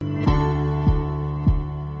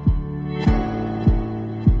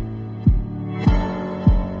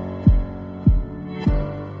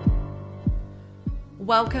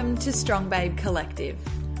Welcome to Strong Babe Collective.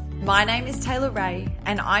 My name is Taylor Ray,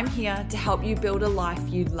 and I'm here to help you build a life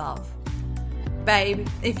you love. Babe,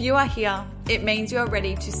 if you are here, it means you are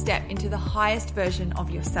ready to step into the highest version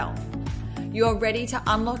of yourself. You are ready to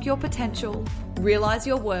unlock your potential, realize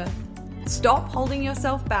your worth, stop holding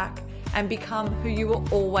yourself back, and become who you were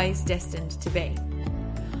always destined to be.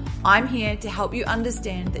 I'm here to help you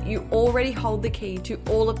understand that you already hold the key to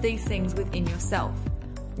all of these things within yourself.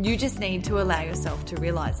 You just need to allow yourself to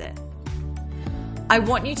realize it. I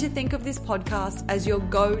want you to think of this podcast as your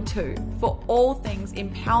go-to for all things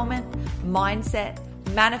empowerment, mindset,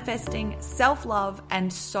 manifesting, self-love,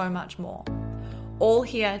 and so much more. All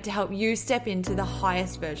here to help you step into the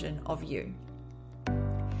highest version of you.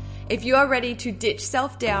 If you are ready to ditch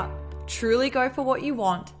self-doubt, truly go for what you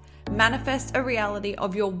want, manifest a reality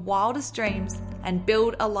of your wildest dreams, and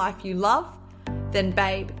build a life you love, then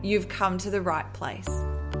babe, you've come to the right place.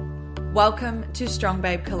 Welcome to Strong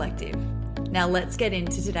Babe Collective. Now let's get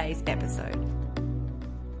into today's episode.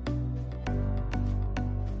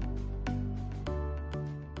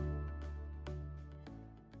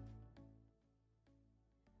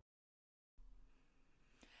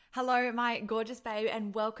 Hello, my gorgeous babe,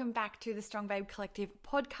 and welcome back to the Strong Babe Collective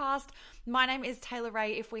podcast. My name is Taylor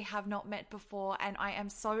Ray, if we have not met before, and I am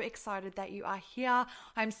so excited that you are here.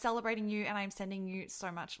 I'm celebrating you and I'm sending you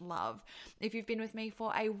so much love. If you've been with me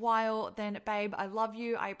for a while, then babe, I love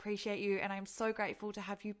you, I appreciate you, and I'm so grateful to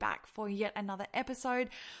have you back for yet another episode,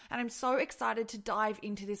 and I'm so excited to dive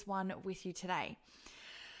into this one with you today.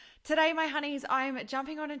 Today, my honeys, I'm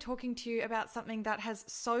jumping on and talking to you about something that has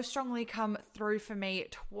so strongly come through for me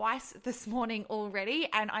twice this morning already.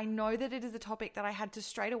 And I know that it is a topic that I had to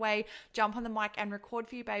straight away jump on the mic and record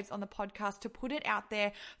for you babes on the podcast to put it out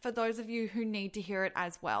there for those of you who need to hear it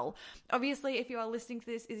as well. Obviously, if you are listening to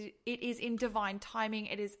this, it is in divine timing.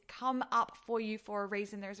 It has come up for you for a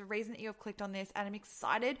reason. There's a reason that you have clicked on this, and I'm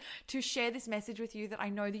excited to share this message with you that I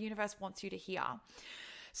know the universe wants you to hear.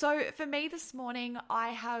 So for me this morning,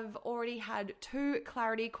 I have already had 2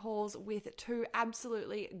 clarity calls with 2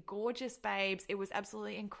 absolutely gorgeous babes. It was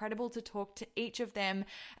absolutely incredible to talk to each of them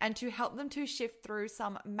and to help them to shift through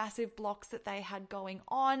some massive blocks that they had going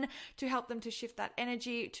on, to help them to shift that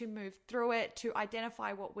energy, to move through it, to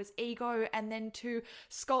identify what was ego, and then to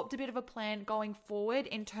sculpt a bit of a plan going forward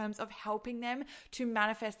in terms of helping them to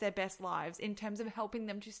manifest their best lives, in terms of helping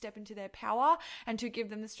them to step into their power and to give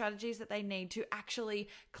them the strategies that they need to actually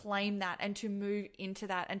claim that and to move into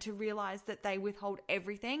that and to realize that they withhold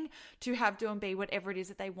everything to have, do, and be whatever it is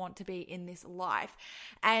that they want to be in this life.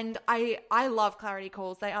 And I love clarity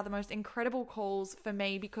calls. They are the most incredible calls for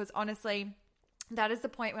me because honestly, that is the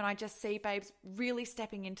point when I just see babes really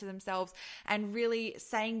stepping into themselves and really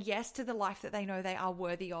saying yes to the life that they know they are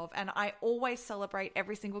worthy of. And I always celebrate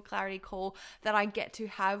every single clarity call that I get to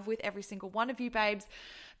have with every single one of you babes,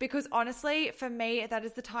 because honestly, for me, that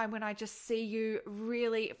is the time when I just see you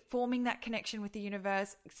really forming that connection with the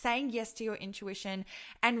universe, saying yes to your intuition,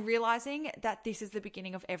 and realizing that this is the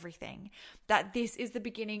beginning of everything. That this is the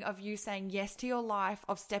beginning of you saying yes to your life,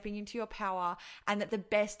 of stepping into your power, and that the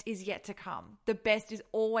best is yet to come. The best is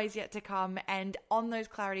always yet to come. And on those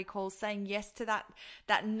clarity calls, saying yes to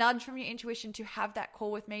that nudge from your intuition to have that call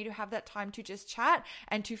with me, to have that time to just chat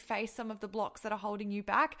and to face some of the blocks that are holding you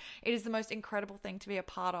back. It is the most incredible thing to be a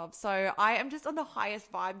part of. So I am just on the highest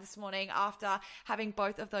vibe this morning after having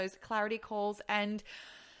both of those clarity calls. And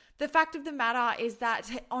the fact of the matter is that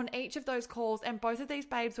on each of those calls, and both of these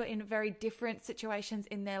babes were in very different situations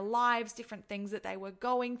in their lives, different things that they were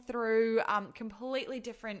going through, completely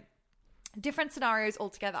different scenarios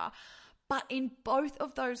altogether. But in both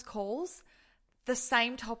of those calls, the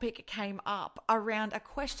same topic came up around a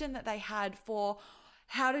question that they had for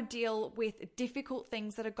how to deal with difficult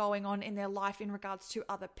things that are going on in their life in regards to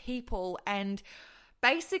other people. And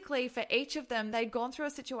basically for each of them, they'd gone through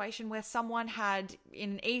a situation where someone had,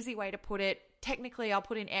 in an easy way to put it, technically, I'll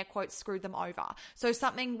put in air quotes, screwed them over. So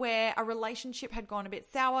something where a relationship had gone a bit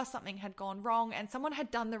sour, something had gone wrong, and someone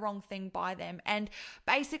had done the wrong thing by them. And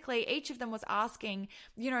basically, each of them was asking,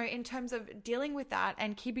 in terms of dealing with that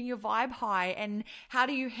and keeping your vibe high, and how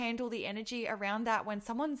do you handle the energy around that when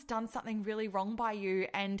someone's done something really wrong by you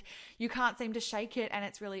and you can't seem to shake it and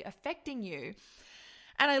it's really affecting you.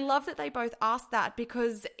 And I love that they both asked that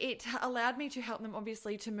because it allowed me to help them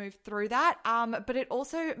obviously to move through that. But it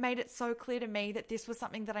also made it so clear to me that this was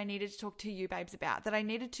something that I needed to talk to you babes about, that I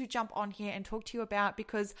needed to jump on here and talk to you about,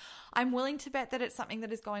 because I'm willing to bet that it's something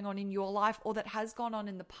that is going on in your life or that has gone on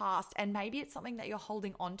in the past. And maybe it's something that you're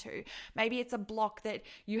holding on to. Maybe it's a block that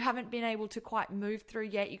you haven't been able to quite move through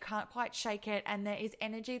yet. You can't quite shake it. And there is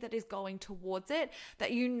energy that is going towards it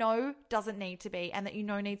that you know doesn't need to be, and that you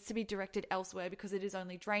know needs to be directed elsewhere, because it is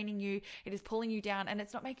only draining you, it is pulling you down, and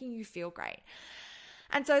it's not making you feel great.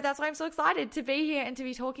 And so that's why I'm so excited to be here and to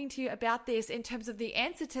be talking to you about this in terms of the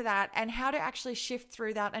answer to that and how to actually shift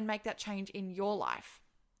through that and make that change in your life.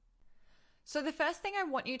 So the first thing I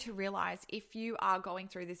want you to realize, if you are going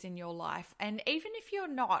through this in your life, and even if you're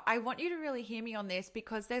not, I want you to really hear me on this,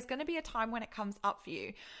 because there's going to be a time when it comes up for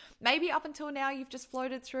you. Maybe up until now you've just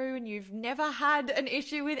floated through and you've never had an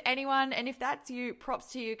issue with anyone. And if that's you,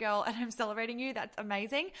 props to you, girl, and I'm celebrating you. That's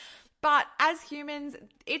amazing. But as humans,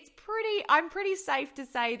 I'm pretty safe to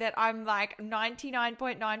say that I'm like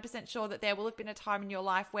 99.9% sure that there will have been a time in your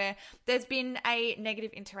life where there's been a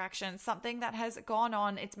negative interaction, something that has gone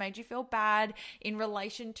on. It's made you feel bad in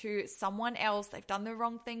relation to someone else. They've done the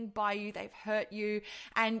wrong thing by you. They've hurt you,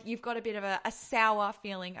 and you've got a bit of a sour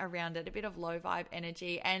feeling around it, a bit of low vibe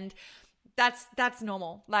energy. And that's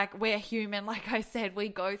normal. Like, we're human. Like I said, we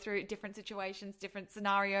go through different situations, different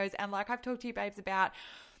scenarios. And like I've talked to you babes about,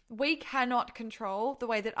 we cannot control the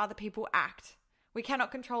way that other people act. We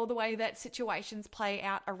cannot control the way that situations play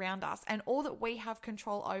out around us. And all that we have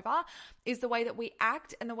control over is the way that we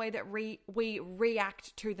act and the way that we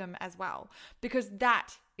react to them as well. Because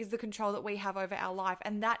that is the control that we have over our life.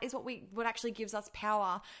 And that is what actually gives us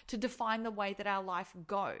power to define the way that our life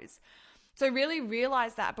goes. So really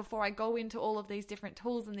realize that before I go into all of these different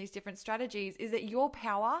tools and these different strategies, is that your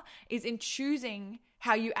power is in choosing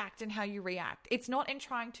how you act and how you react. It's not in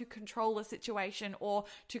trying to control a situation or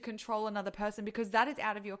to control another person, because that is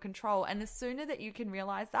out of your control. And the sooner that you can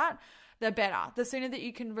realize that, the better. The sooner that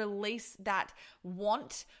you can release that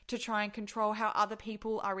want to try and control how other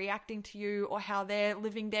people are reacting to you or how they're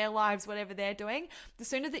living their lives, whatever they're doing, the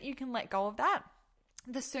sooner that you can let go of that,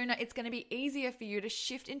 the sooner it's going to be easier for you to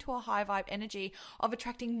shift into a high vibe energy of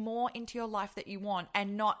attracting more into your life that you want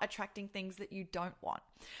and not attracting things that you don't want.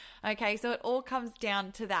 Okay, so it all comes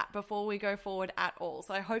down to that before we go forward at all.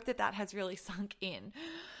 So I hope that that has really sunk in.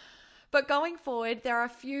 But going forward, there are a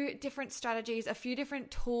few different strategies, a few different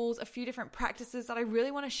tools, a few different practices that I really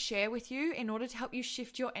want to share with you in order to help you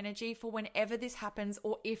shift your energy for whenever this happens,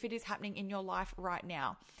 or if it is happening in your life right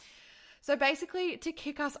now. So basically, to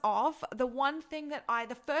kick us off, the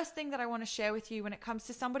first thing that I want to share with you when it comes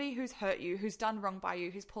to somebody who's hurt you, who's done wrong by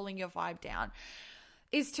you, who's pulling your vibe down,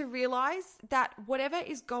 is to realize that whatever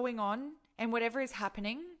is going on and whatever is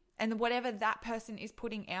happening and whatever that person is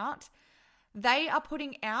putting out, they are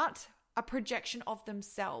putting out a projection of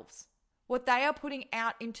themselves. What they are putting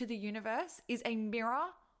out into the universe is a mirror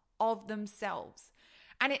of themselves.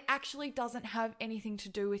 And it actually doesn't have anything to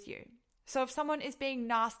do with you. So if someone is being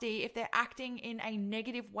nasty, if they're acting in a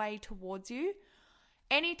negative way towards you,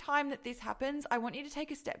 anytime that this happens, I want you to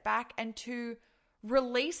take a step back and to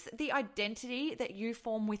release the identity that you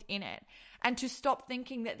form within it, and to stop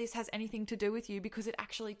thinking that this has anything to do with you, because it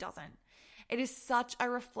actually doesn't. It is such a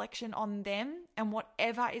reflection on them and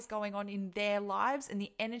whatever is going on in their lives and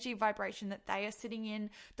the energy vibration that they are sitting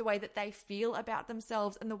in, the way that they feel about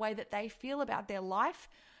themselves and the way that they feel about their life.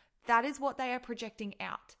 That is what they are projecting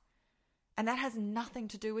out. And that has nothing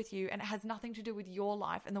to do with you, and it has nothing to do with your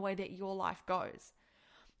life and the way that your life goes.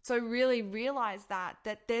 So really realize that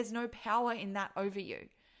there's no power in that over you.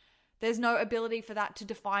 There's no ability for that to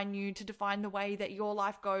define you, to define the way that your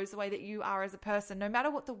life goes, the way that you are as a person. No matter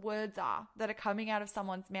what the words are that are coming out of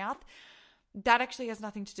someone's mouth, that actually has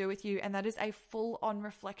nothing to do with you. And that is a full-on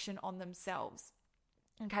reflection on themselves.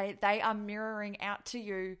 Okay, they are mirroring out to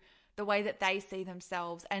you the way that they see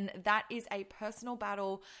themselves. And that is a personal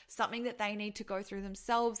battle, something that they need to go through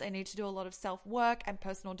themselves. They need to do a lot of self-work and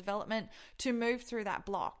personal development to move through that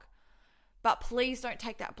block. But please don't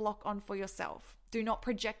take that block on for yourself. Do not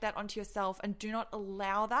project that onto yourself, and do not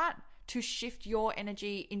allow that to shift your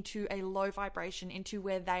energy into a low vibration, into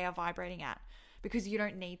where they are vibrating at, because you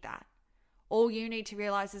don't need that. All you need to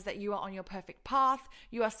realize is that you are on your perfect path.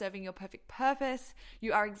 You are serving your perfect purpose.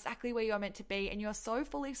 You are exactly where you are meant to be, and you are so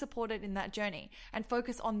fully supported in that journey. And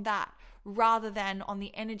focus on that rather than on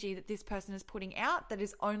the energy that this person is putting out that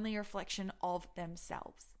is only a reflection of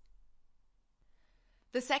themselves.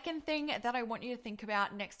 The second thing that I want you to think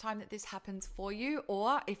about next time that this happens for you,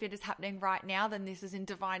 or if it is happening right now, then this is in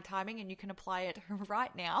divine timing and you can apply it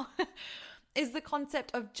right now, is the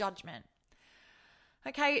concept of judgment.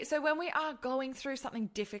 Okay, so when we are going through something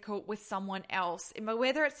difficult with someone else,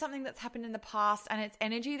 whether it's something that's happened in the past and it's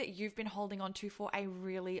energy that you've been holding on to for a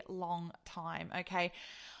really long time, okay,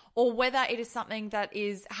 or whether it is something that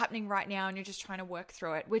is happening right now and you're just trying to work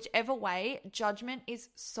through it, whichever way, judgment is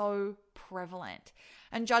so prevalent.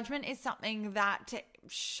 And judgment is something that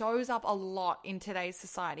shows up a lot in today's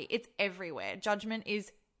society. It's everywhere. Judgment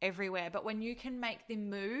is everywhere. But when you can make the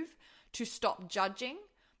move to stop judging,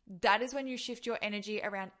 that is when you shift your energy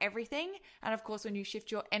around everything. And of course, when you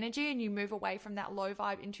shift your energy and you move away from that low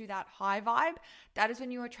vibe into that high vibe, that is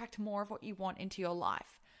when you attract more of what you want into your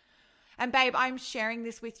life. And babe, I'm sharing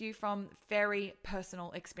this with you from very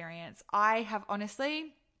personal experience. I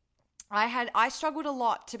struggled a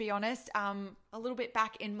lot, to be honest, a little bit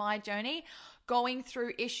back in my journey, going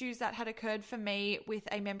through issues that had occurred for me with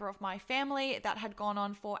a member of my family that had gone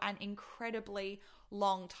on for an incredibly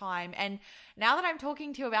long time. And now that I'm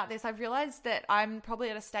talking to you about this, I've realized that I'm probably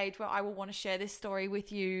at a stage where I will want to share this story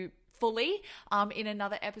with you fully in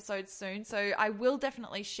another episode soon. So I will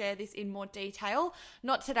definitely share this in more detail.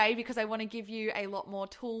 Not today, because I want to give you a lot more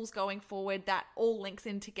tools going forward that all links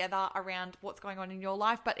in together around what's going on in your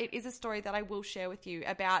life. But it is a story that I will share with you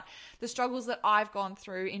about the struggles that I've gone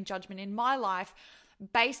through in judgment in my life,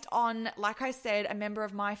 based on, like I said, a member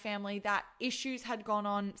of my family that issues had gone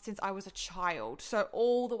on since I was a child. So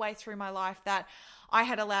all the way through my life that I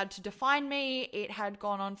had allowed to define me. It had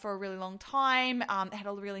gone on for a really long time. It had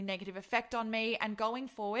a really negative effect on me. And going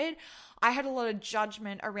forward, I had a lot of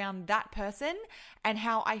judgment around that person and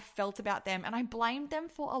how I felt about them. And I blamed them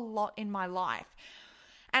for a lot in my life.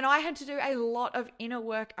 And I had to do a lot of inner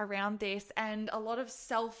work around this and a lot of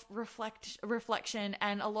self-reflection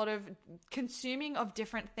and a lot of consuming of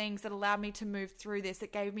different things that allowed me to move through this.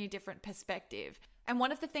 It gave me a different perspective. And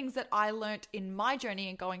one of the things that I learned in my journey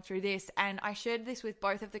in going through this, and I shared this with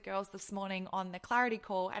both of the girls this morning on the clarity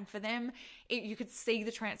call, and for them, you could see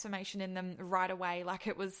the transformation in them right away. Like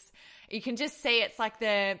it was, you can just see it's like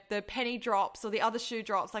the penny drops or the other shoe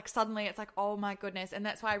drops. Like suddenly it's like, oh my goodness. And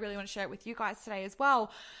that's why I really want to share it with you guys today as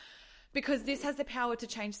well, because this has the power to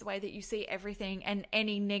change the way that you see everything and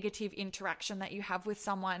any negative interaction that you have with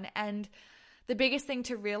someone. And the biggest thing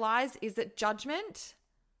to realize is that judgment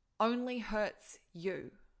only hurts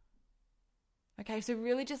you. Okay, so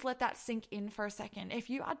really just let that sink in for a second. If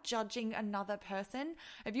you are judging another person,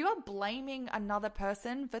 if you are blaming another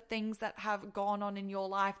person for things that have gone on in your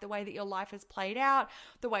life, the way that your life has played out,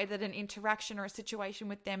 the way that an interaction or a situation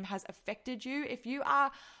with them has affected you, if you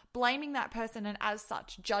are blaming that person and as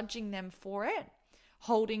such judging them for it,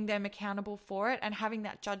 holding them accountable for it and having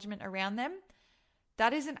that judgment around them,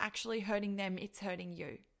 that isn't actually hurting them, it's hurting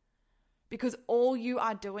you. Because all you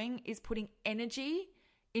are doing is putting energy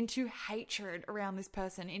into hatred around this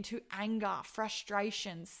person, into anger,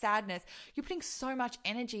 frustration, sadness. You're putting so much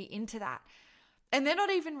energy into that. And they're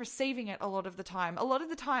not even receiving it a lot of the time. A lot of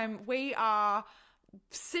the time we are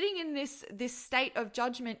sitting in this state of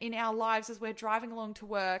judgment in our lives as we're driving along to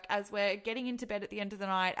work, as we're getting into bed at the end of the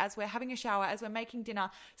night, as we're having a shower, as we're making dinner,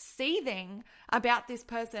 seething about this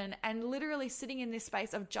person and literally sitting in this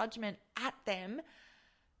space of judgment at them.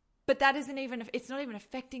 But it's not even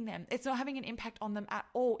affecting them. It's not having an impact on them at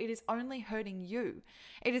all. It is only hurting you.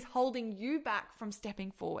 It is holding you back from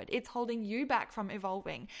stepping forward. It's holding you back from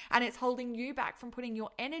evolving. And it's holding you back from putting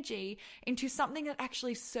your energy into something that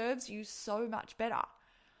actually serves you so much better.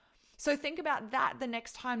 So think about that the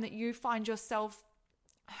next time that you find yourself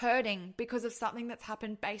hurting because of something that's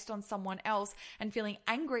happened based on someone else and feeling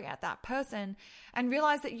angry at that person, and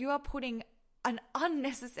realize that you are putting an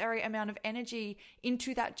unnecessary amount of energy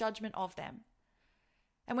into that judgment of them.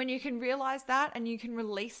 And when you can realize that and you can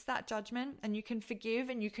release that judgment and you can forgive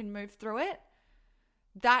and you can move through it,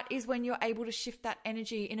 that is when you're able to shift that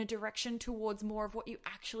energy in a direction towards more of what you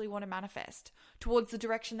actually want to manifest, towards the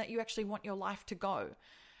direction that you actually want your life to go.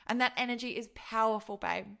 And that energy is powerful,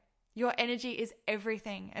 babe. Your energy is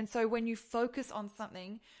everything. And so when you focus on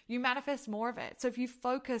something, you manifest more of it. So if you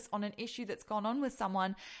focus on an issue that's gone on with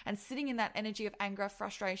someone and sitting in that energy of anger,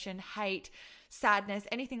 frustration, hate, sadness,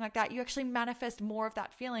 anything like that, you actually manifest more of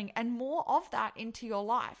that feeling and more of that into your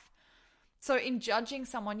life. So in judging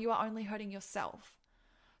someone, you are only hurting yourself.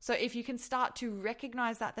 So if you can start to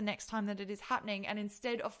recognize that the next time that it is happening, and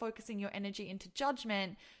instead of focusing your energy into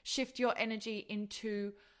judgment, shift your energy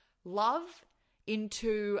into love,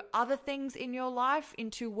 into other things in your life,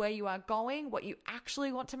 into where you are going, what you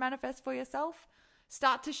actually want to manifest for yourself.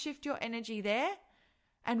 Start to shift your energy there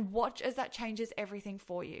and watch as that changes everything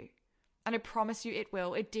for you. And I promise you it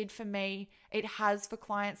will. It did for me. It has for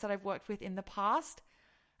clients that I've worked with in the past.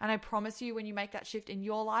 And I promise you when you make that shift in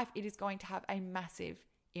your life, it is going to have a massive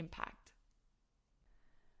impact.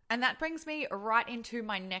 And that brings me right into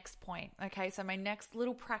my next point. Okay, so my next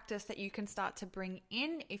little practice that you can start to bring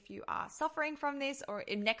in if you are suffering from this, or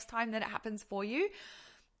next time that it happens for you,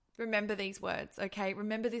 remember these words, okay?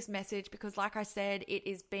 Remember this message, because like I said, it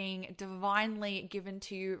is being divinely given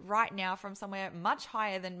to you right now from somewhere much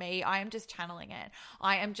higher than me. I am just channeling it.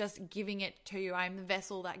 I am just giving it to you. I am the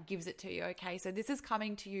vessel that gives it to you, okay? So this is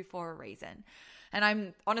coming to you for a reason. And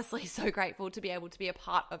I'm honestly so grateful to be able to be a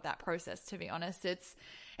part of that process, to be honest.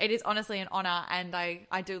 It is honestly an honor, and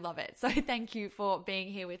I do love it. So thank you for being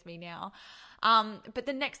here with me now. But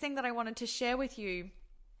the next thing that I wanted to share with you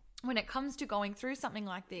when it comes to going through something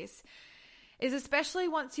like this is, especially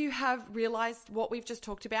once you have realized what we've just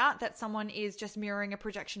talked about, that someone is just mirroring a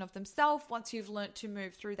projection of themselves, once you've learnt to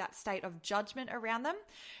move through that state of judgment around them,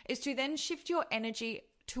 is to then shift your energy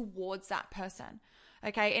towards that person.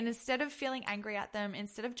 Okay, and instead of feeling angry at them,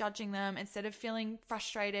 instead of judging them, instead of feeling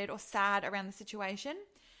frustrated or sad around the situation,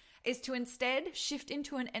 is to instead shift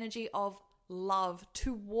into an energy of love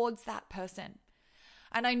towards that person.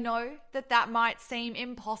 And I know that that might seem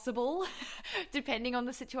impossible depending on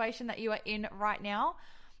the situation that you are in right now,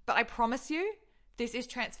 but I promise you, this is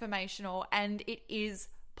transformational and it is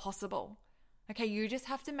possible. Okay, you just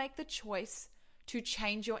have to make the choice to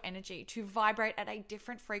change your energy, to vibrate at a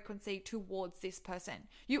different frequency towards this person.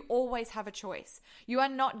 You always have a choice. You are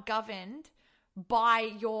not governed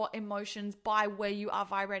by your emotions, by where you are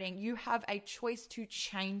vibrating. You have a choice to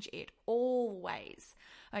change it always.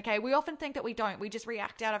 Okay, we often think that we don't. We just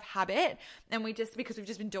react out of habit, and because we've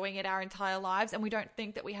just been doing it our entire lives, and we don't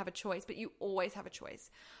think that we have a choice, but you always have a choice.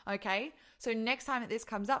 Okay, so next time that this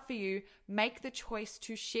comes up for you, make the choice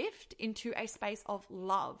to shift into a space of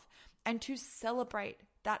love and to celebrate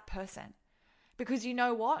that person. Because you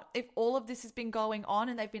know what? If all of this has been going on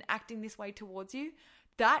and they've been acting this way towards you,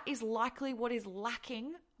 that is likely what is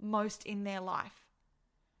lacking most in their life.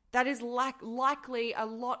 That is likely a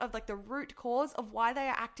lot of the root cause of why they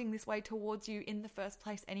are acting this way towards you in the first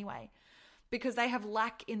place anyway. Because they have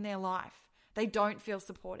lack in their life. They don't feel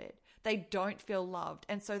supported. They don't feel loved.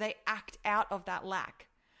 And so they act out of that lack.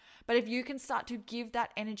 But if you can start to give that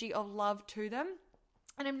energy of love to them,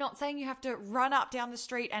 and I'm not saying you have to run up down the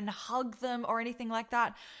street and hug them or anything like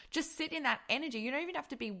that. Just sit in that energy. You don't even have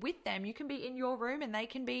to be with them. You can be in your room and they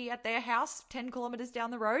can be at their house 10 kilometers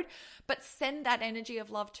down the road, but send that energy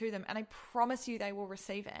of love to them. And I promise you they will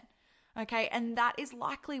receive it. Okay. And that is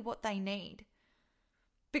likely what they need.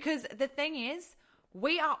 Because the thing is,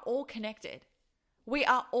 we are all connected. We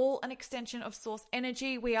are all an extension of source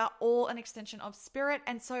energy. We are all an extension of spirit.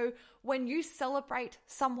 And so when you celebrate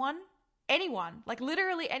someone, anyone,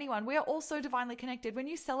 literally anyone, we are also divinely connected. When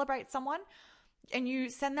you celebrate someone and you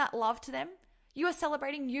send that love to them, you are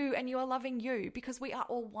celebrating you and you are loving you, because we are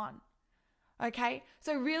all one. Okay?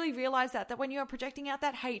 So really realize that when you are projecting out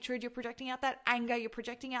that hatred, you're projecting out that anger, you're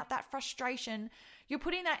projecting out that frustration, you're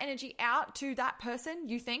putting that energy out to that person.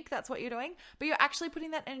 You think that's what you're doing, but you're actually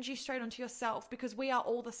putting that energy straight onto yourself, because we are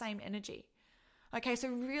all the same energy. Okay, so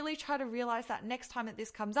really try to realize that next time that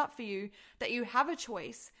this comes up for you, that you have a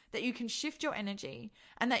choice, that you can shift your energy,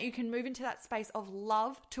 and that you can move into that space of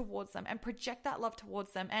love towards them and project that love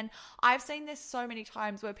towards them. And I've seen this so many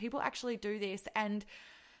times where people actually do this and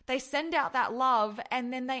they send out that love,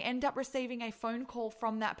 and then they end up receiving a phone call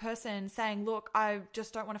from that person saying, look, I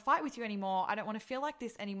just don't want to fight with you anymore. I don't want to feel like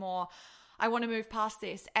this anymore. I want to move past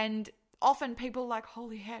this. And often people are like,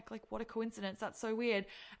 holy heck, what a coincidence. That's so weird.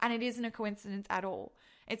 And it isn't a coincidence at all.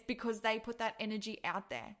 It's because they put that energy out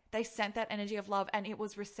there. They sent that energy of love and it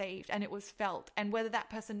was received and it was felt. And whether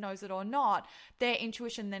that person knows it or not, their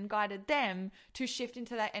intuition then guided them to shift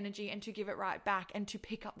into that energy and to give it right back and to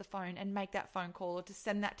pick up the phone and make that phone call, or to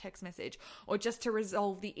send that text message, or just to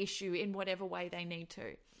resolve the issue in whatever way they need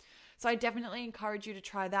to. So I definitely encourage you to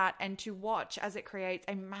try that and to watch as it creates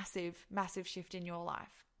a massive, massive shift in your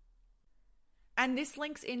life. And this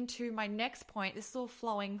links into my next point. This is all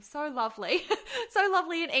flowing so lovely, so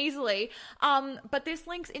lovely and easily. But this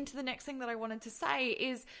links into the next thing that I wanted to say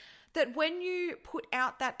is that when you put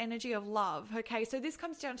out that energy of love, okay, so this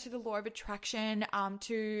comes down to the law of attraction,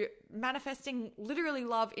 to manifesting literally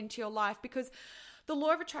love into your life, because the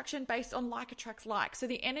law of attraction based on like attracts like. So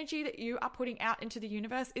the energy that you are putting out into the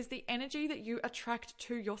universe is the energy that you attract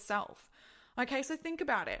to yourself. Okay, so think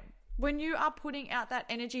about it. When you are putting out that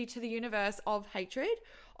energy to the universe of hatred,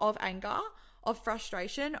 of anger, of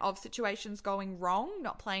frustration, of situations going wrong,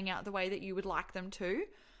 not playing out the way that you would like them to,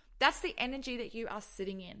 that's the energy that you are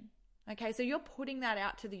sitting in. Okay, so you're putting that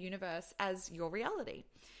out to the universe as your reality.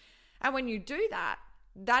 And when you do that,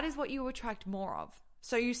 that is what you attract more of.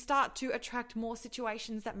 So you start to attract more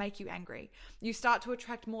situations that make you angry. You start to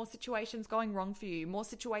attract more situations going wrong for you, more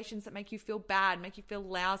situations that make you feel bad, make you feel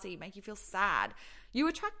lousy, make you feel sad. You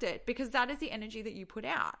attract it because that is the energy that you put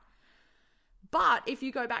out. But if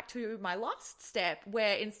you go back to my last step,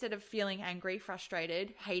 where instead of feeling angry,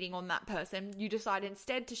 frustrated, hating on that person, you decide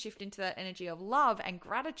instead to shift into that energy of love and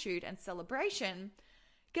gratitude and celebration,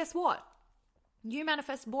 guess what? You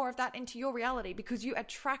manifest more of that into your reality because you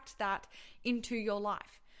attract that into your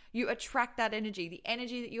life. You attract that energy, the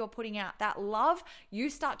energy that you are putting out, that love, you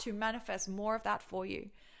start to manifest more of that for you.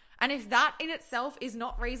 And if that in itself is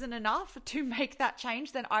not reason enough to make that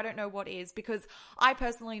change, then I don't know what is, because I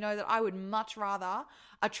personally know that I would much rather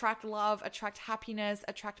attract love, attract happiness,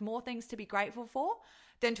 attract more things to be grateful for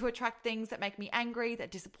than to attract things that make me angry,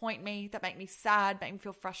 that disappoint me, that make me sad, make me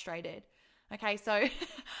feel frustrated. Okay, so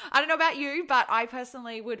I don't know about you, but I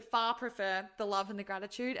personally would far prefer the love and the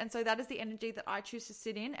gratitude. And so that is the energy that I choose to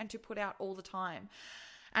sit in and to put out all the time.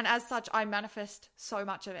 And as such, I manifest so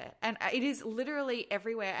much of it. And it is literally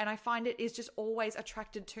everywhere. And I find it is just always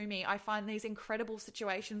attracted to me. I find these incredible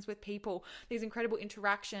situations with people, these incredible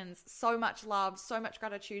interactions, so much love, so much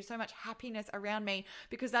gratitude, so much happiness around me,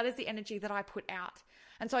 because that is the energy that I put out.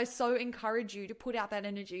 And so I so encourage you to put out that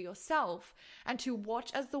energy yourself and to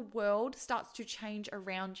watch as the world starts to change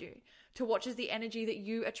around you, to watch as the energy that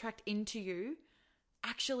you attract into you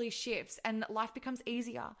actually shifts and life becomes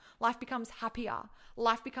easier, life becomes happier,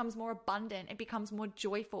 life becomes more abundant, it becomes more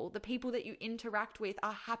joyful. The people that you interact with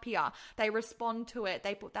are happier, they respond to it,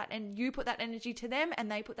 they put that, and you put that energy to them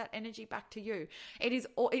and they put that energy back to you. It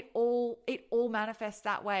all manifests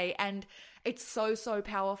that way, and it's so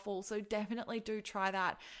powerful. So definitely do try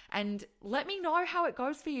that and let me know how it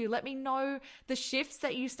goes for you. Let me know the shifts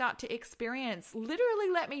that you start to experience. Literally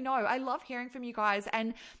let me know. I love hearing from you guys,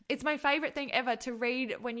 and it's my favorite thing ever to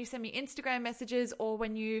read when you send me Instagram messages or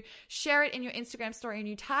when you share it in your Instagram story and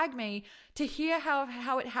you tag me, to hear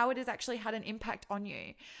how it has actually had an impact on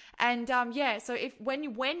you. And so if when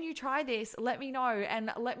you try this, let me know,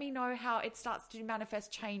 and let me know how it starts to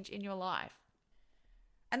manifest change in your life.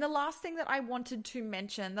 And the last thing that I wanted to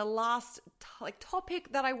mention, the last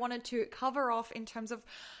topic that I wanted to cover off in terms of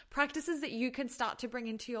practices that you can start to bring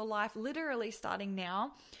into your life, literally starting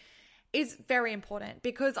now, is very important,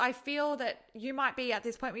 because I feel that you might be at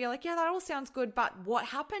this point where you're like, yeah, that all sounds good, but what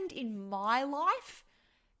happened in my life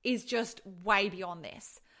is just way beyond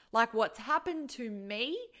this. Like, what's happened to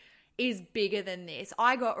me is bigger than this.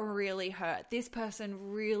 I got really hurt. This person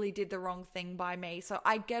really did the wrong thing by me. So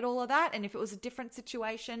I get all of that. And if it was a different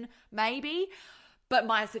situation, maybe, but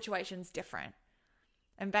my situation's different.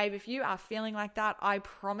 And babe, if you are feeling like that, I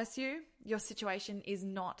promise you, your situation is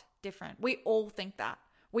not different. We all think that.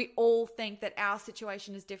 We all think that our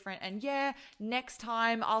situation is different. And yeah, next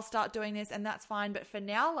time I'll start doing this and that's fine. But for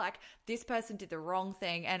now, this person did the wrong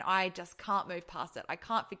thing and I just can't move past it. I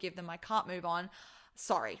can't forgive them. I can't move on.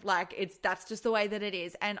 Sorry, that's just the way that it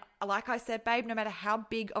is. And like I said, babe, no matter how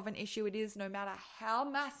big of an issue it is, no matter how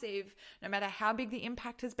massive, no matter how big the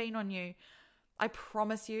impact has been on you, I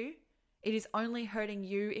promise you, it is only hurting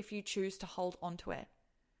you if you choose to hold on to it.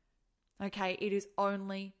 Okay, it is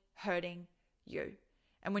only hurting you.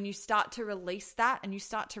 And when you start to release that and you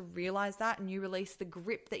start to realize that and you release the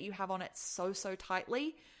grip that you have on it so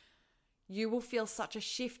tightly, you will feel such a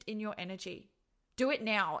shift in your energy. Do it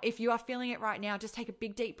now. If you are feeling it right now, just take a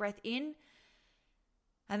big deep breath in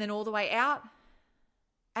and then all the way out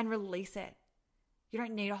and release it. You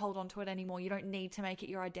don't need to hold on to it anymore. You don't need to make it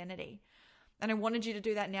your identity. And I wanted you to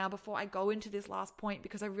do that now before I go into this last point,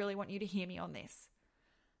 because I really want you to hear me on this.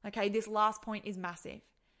 Okay, this last point is massive.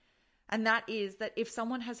 And that is that if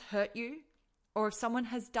someone has hurt you or if someone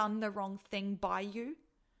has done the wrong thing by you,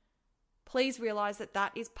 please realize that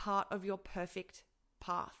that is part of your perfect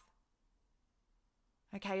path.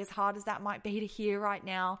 Okay, as hard as that might be to hear right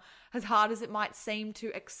now, as hard as it might seem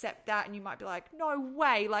to accept that, and you might be like, no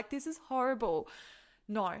way, this is horrible.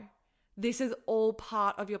 No, this is all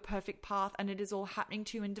part of your perfect path, and it is all happening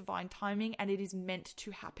to you in divine timing, and it is meant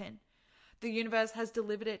to happen. The universe has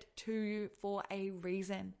delivered it to you for a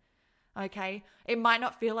reason. Okay, it might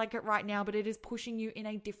not feel like it right now, but it is pushing you in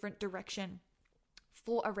a different direction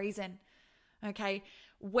for a reason. Okay,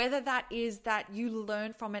 whether that is that you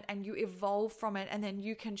learn from it and you evolve from it, and then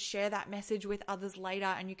you can share that message with others later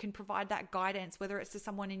and you can provide that guidance, whether it's to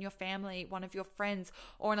someone in your family, one of your friends,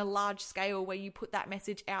 or on a large scale where you put that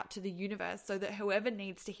message out to the universe so that whoever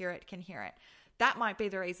needs to hear it can hear it. That might be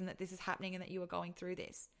the reason that this is happening and that you are going through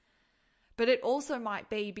this. But it also might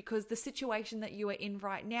be because the situation that you are in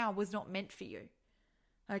right now was not meant for you.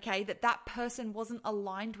 Okay, that person wasn't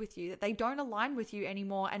aligned with you, that they don't align with you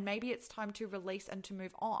anymore, and maybe it's time to release and to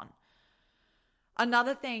move on.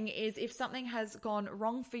 Another thing is if something has gone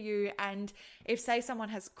wrong for you, and if, say, someone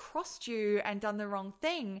has crossed you and done the wrong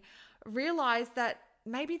thing, realize that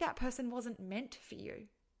maybe that person wasn't meant for you.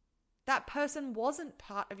 That person wasn't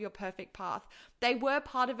part of your perfect path. They were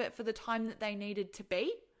part of it for the time that they needed to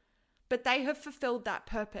be, but they have fulfilled that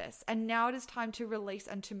purpose, and now it is time to release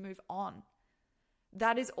and to move on.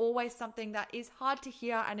 That is always something that is hard to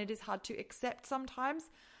hear, and it is hard to accept sometimes,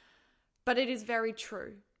 but it is very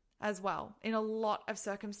true as well in a lot of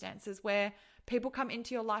circumstances where people come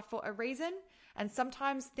into your life for a reason, and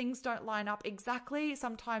sometimes things don't line up exactly.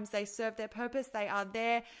 Sometimes they serve their purpose. They are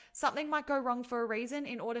there. Something might go wrong for a reason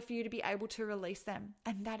in order for you to be able to release them,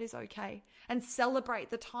 and that is okay. And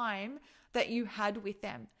celebrate the time that you had with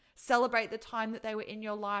them. Celebrate the time that they were in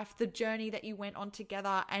your life, the journey that you went on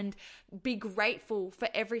together, and be grateful for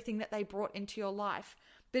everything that they brought into your life.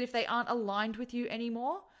 But if they aren't aligned with you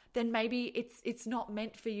anymore, then maybe it's not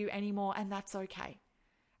meant for you anymore, and that's okay.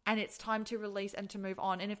 And it's time to release and to move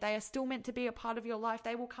on. And if they are still meant to be a part of your life,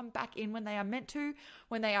 they will come back in when they are meant to,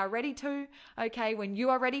 when they are ready to, okay, when you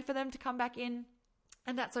are ready for them to come back in.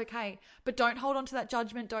 And that's okay. But don't hold on to that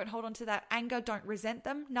judgment. Don't hold on to that anger. Don't resent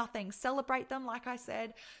them. Nothing. Celebrate them, like I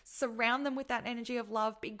said. Surround them with that energy of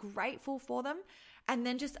love. Be grateful for them. And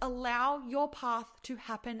then just allow your path to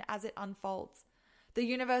happen as it unfolds. The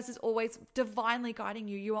universe is always divinely guiding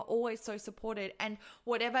you. You are always so supported. And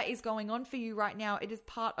whatever is going on for you right now, it is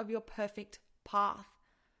part of your perfect path.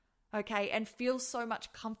 Okay? And feel so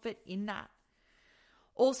much comfort in that.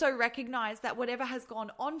 Also recognize that whatever has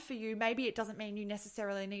gone on for you, maybe it doesn't mean you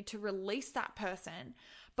necessarily need to release that person,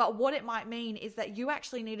 but what it might mean is that you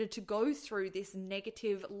actually needed to go through this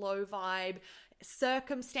negative, low vibe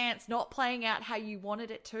circumstance not playing out how you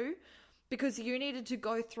wanted it to, because you needed to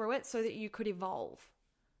go through it so that you could evolve,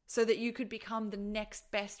 so that you could become the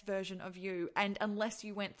next best version of you. And unless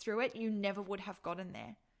you went through it, you never would have gotten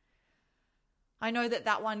there. I know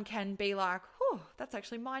that one can be like, whew, that's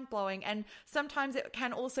actually mind-blowing. And sometimes it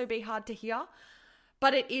can also be hard to hear,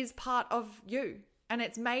 but it is part of you. And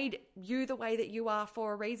it's made you the way that you are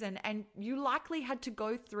for a reason. And you likely had to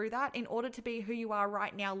go through that in order to be who you are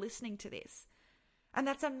right now listening to this. And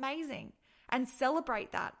that's amazing. And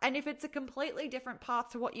celebrate that. And if it's a completely different path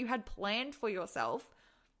to what you had planned for yourself,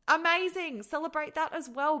 amazing. Celebrate that as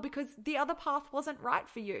well, because the other path wasn't right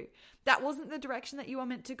for you. That wasn't the direction that you were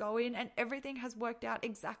meant to go in, and everything has worked out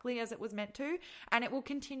exactly as it was meant to, and it will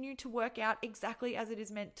continue to work out exactly as it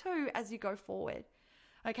is meant to as you go forward.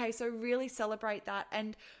 Okay, so really celebrate that,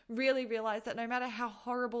 and really realize that no matter how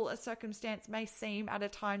horrible a circumstance may seem at a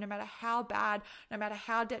time, no matter how bad, no matter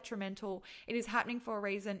how detrimental, it is happening for a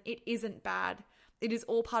reason. It isn't bad. It is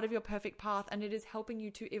all part of your perfect path, and it is helping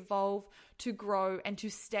you to evolve, to grow, and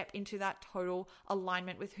to step into that total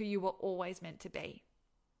alignment with who you were always meant to be.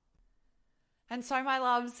 And so, my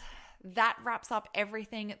loves, that wraps up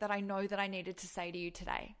everything that I know that I needed to say to you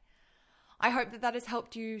today. I hope that has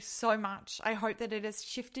helped you so much. I hope that it has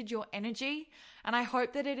shifted your energy, and I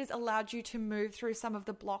hope that it has allowed you to move through some of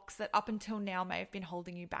the blocks that up until now may have been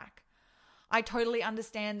holding you back. I totally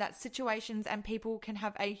understand that situations and people can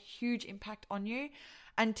have a huge impact on you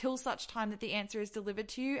until such time that the answer is delivered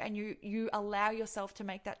to you and you allow yourself to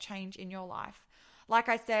make that change in your life. Like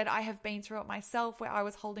I said, I have been through it myself, where I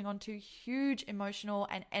was holding on to huge emotional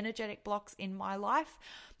and energetic blocks in my life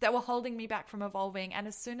that were holding me back from evolving. And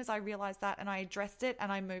as soon as I realized that and I addressed it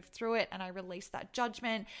and I moved through it and I released that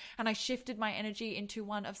judgment and I shifted my energy into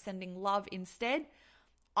one of sending love instead,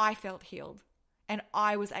 I felt healed. And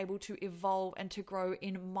I was able to evolve and to grow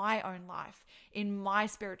in my own life, in my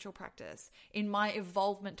spiritual practice, in my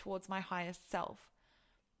evolvement towards my highest self.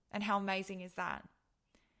 And how amazing is that?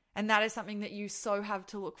 And that is something that you so have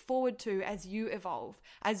to look forward to as you evolve,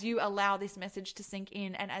 as you allow this message to sink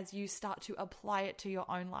in, and as you start to apply it to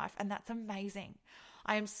your own life. And that's amazing.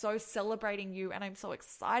 I am so celebrating you, and I'm so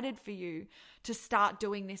excited for you to start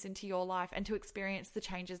doing this into your life and to experience the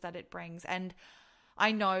changes that it brings. And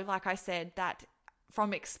I know, like I said, that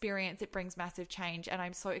from experience, it brings massive change, and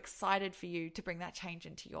I'm so excited for you to bring that change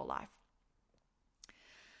into your life.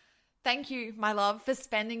 Thank you, my love, for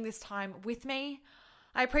spending this time with me.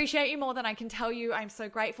 I appreciate you more than I can tell you. I'm so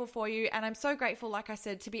grateful for you, and I'm so grateful, like I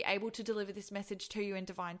said, to be able to deliver this message to you in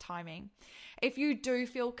divine timing. If you do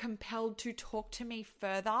feel compelled to talk to me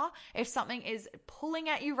further, if something is pulling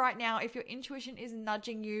at you right now, if your intuition is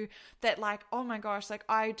nudging you that like, oh my gosh, like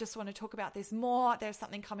I just want to talk about this more, there's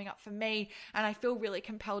something coming up for me and I feel really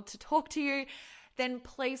compelled to talk to you, then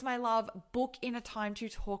please, my love, book in a time to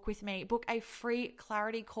talk with me. Book a free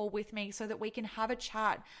clarity call with me so that we can have a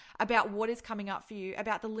chat about what is coming up for you,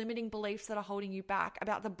 about the limiting beliefs that are holding you back,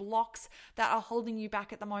 about the blocks that are holding you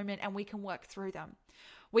back at the moment, and we can work through them.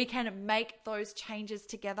 We can make those changes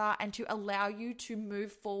together and to allow you to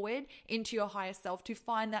move forward into your higher self, to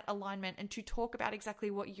find that alignment and to talk about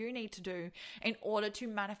exactly what you need to do in order to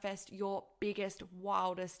manifest your biggest,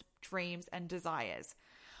 wildest dreams and desires.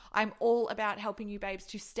 I'm all about helping you, babes,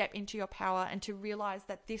 to step into your power and to realize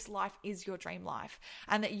that this life is your dream life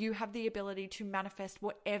and that you have the ability to manifest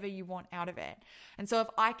whatever you want out of it. And so if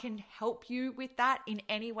I can help you with that in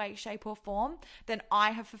any way, shape, or form, then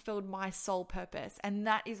I have fulfilled my soul purpose. And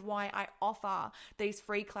that is why I offer these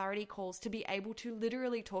free clarity calls, to be able to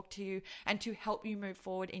literally talk to you and to help you move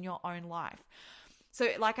forward in your own life. So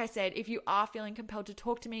like I said, if you are feeling compelled to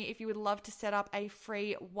talk to me, if you would love to set up a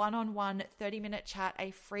free one-on-one 30-minute chat,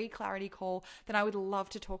 a free clarity call, then I would love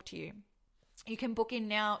to talk to you. You can book in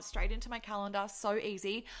now straight into my calendar, so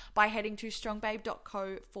easy, by heading to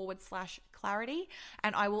strongbabe.co/clarity.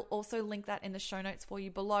 And I will also link that in the show notes for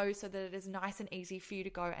you below so that it is nice and easy for you to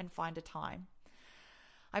go and find a time.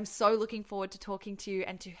 I'm so looking forward to talking to you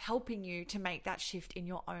and to helping you to make that shift in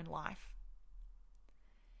your own life.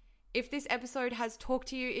 If this episode has talked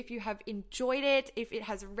to you, if you have enjoyed it, if it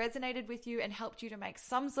has resonated with you and helped you to make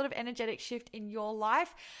some sort of energetic shift in your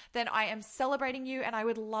life, then I am celebrating you and I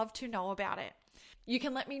would love to know about it. You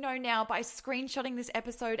can let me know now by screenshotting this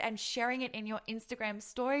episode and sharing it in your Instagram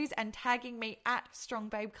stories and tagging me at Strong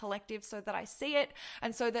Babe Collective so that I see it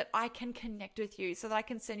and so that I can connect with you, so that I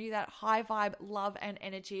can send you that high vibe love and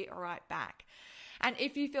energy right back. And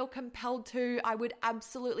if you feel compelled to, I would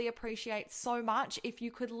absolutely appreciate so much if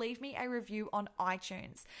you could leave me a review on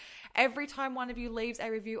iTunes. Every time one of you leaves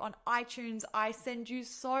a review on iTunes, I send you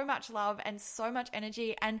so much love and so much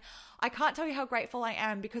energy. And I can't tell you how grateful I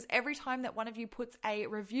am, because every time that one of you puts a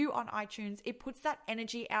review on iTunes, it puts that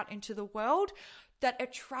energy out into the world that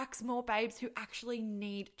attracts more babes who actually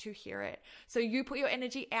need to hear it. So you put your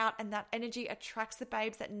energy out and that energy attracts the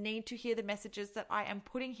babes that need to hear the messages that I am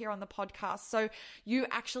putting here on the podcast. So you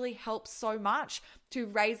actually help so much to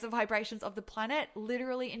raise the vibrations of the planet,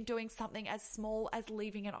 literally in doing something as small as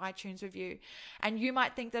leaving an iTunes review. And you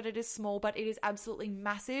might think that it is small, but it is absolutely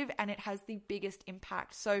massive and it has the biggest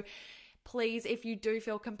impact. So please, if you do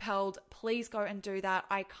feel compelled, please go and do that.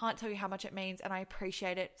 I can't tell you how much it means and I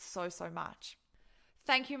appreciate it so, so much.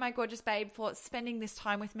 Thank you, my gorgeous babe, for spending this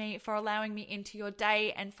time with me, for allowing me into your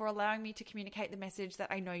day, and for allowing me to communicate the message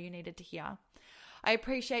that I know you needed to hear. I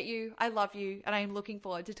appreciate you, I love you, and I am looking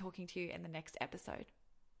forward to talking to you in the next episode.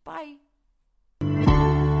 Bye.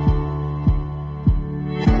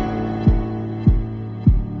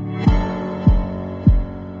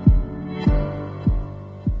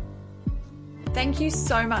 Thank you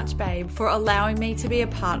so much, babe, for allowing me to be a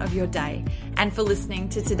part of your day and for listening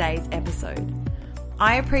to today's episode.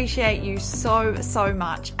 I appreciate you so, so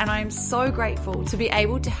much, and I am so grateful to be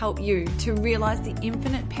able to help you to realize the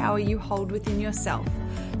infinite power you hold within yourself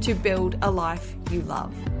to build a life you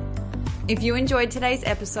love. If you enjoyed today's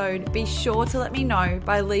episode, be sure to let me know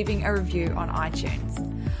by leaving a review on iTunes.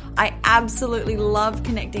 I absolutely love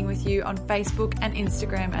connecting with you on Facebook and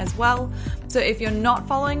Instagram as well. So if you're not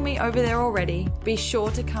following me over there already, be sure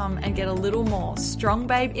to come and get a little more Strong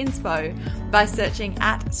Babe inspo by searching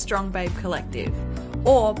at Strong Babe Collective,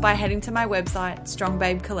 or by heading to my website,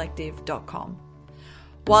 strongbabecollective.com.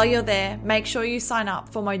 While you're there, make sure you sign up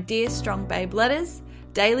for my Dear Strong Babe letters,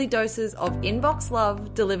 daily doses of inbox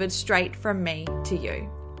love delivered straight from me to you.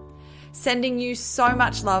 Sending you so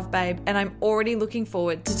much love, babe, and I'm already looking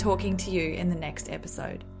forward to talking to you in the next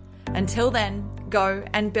episode. Until then, go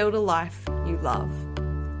and build a life you love.